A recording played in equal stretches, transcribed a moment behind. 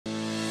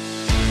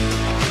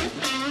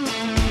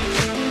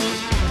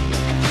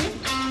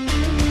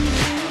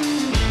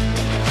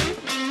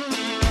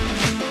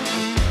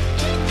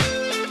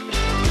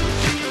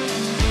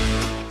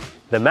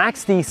The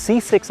MAXX-D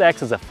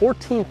C6X is a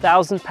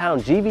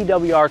 14,000-pound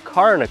GVWR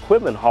car and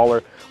equipment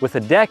hauler with a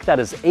deck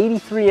that is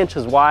 83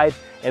 inches wide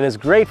and is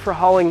great for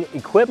hauling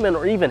equipment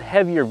or even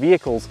heavier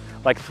vehicles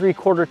like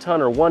 3/4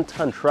 ton or 1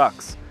 ton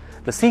trucks.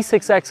 The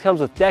C6X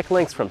comes with deck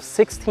lengths from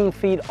 16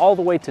 feet all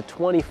the way to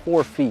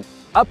 24 feet.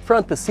 Up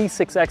front, the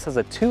C6X has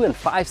a 2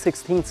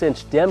 5/16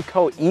 inch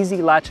Demco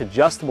easy latch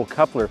adjustable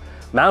coupler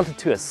mounted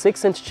to a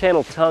 6-inch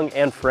channel tongue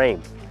and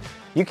frame.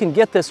 You can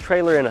get this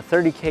trailer in a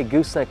 30K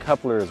gooseneck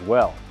coupler as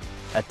well.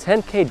 A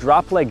 10K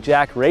drop leg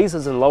jack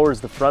raises and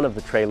lowers the front of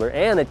the trailer,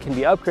 and it can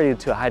be upgraded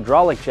to a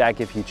hydraulic jack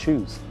if you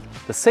choose.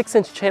 The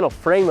 6-inch channel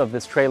frame of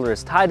this trailer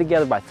is tied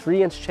together by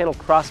 3-inch channel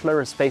cross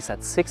member spaced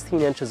at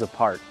 16 inches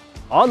apart.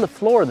 On the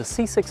floor, the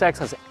C6X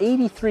has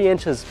 83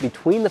 inches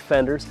between the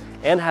fenders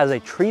and has a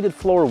treated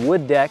floor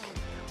wood deck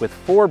with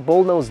 4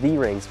 bullnose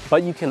D-rings,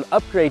 but you can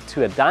upgrade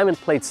to a diamond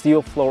plate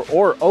steel floor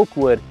or oak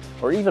wood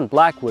or even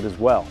black wood as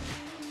well.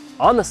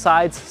 On the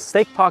sides,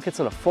 stake pockets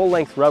and a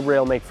full-length rub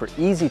rail make for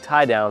easy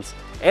tie-downs,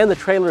 and the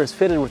trailer is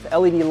fitted with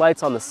LED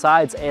lights on the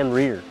sides and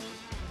rear.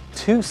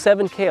 2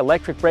 7K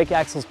electric brake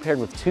axles paired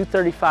with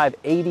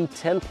 235/80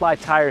 10-ply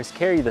tires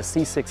carry the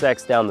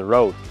C6X down the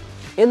road.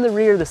 In the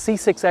rear, the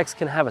C6X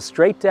can have a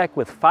straight deck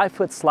with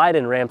 5-foot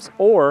slide-in ramps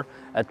or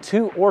a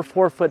 2 or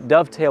 4-foot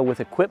dovetail with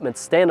equipment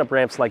stand-up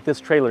ramps like this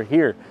trailer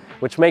here,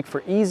 which make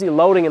for easy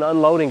loading and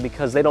unloading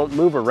because they don't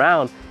move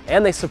around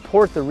and they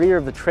support the rear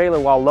of the trailer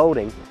while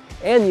loading,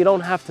 and you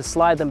don't have to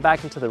slide them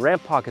back into the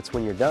ramp pockets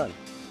when you're done.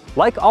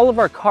 Like all of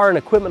our car and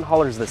equipment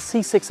haulers, the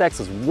C6X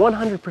is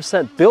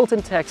 100% built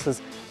in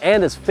Texas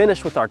and is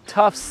finished with our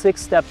tough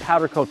 6-step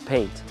powder coat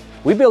paint.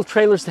 We build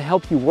trailers to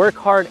help you work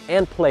hard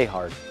and play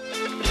hard.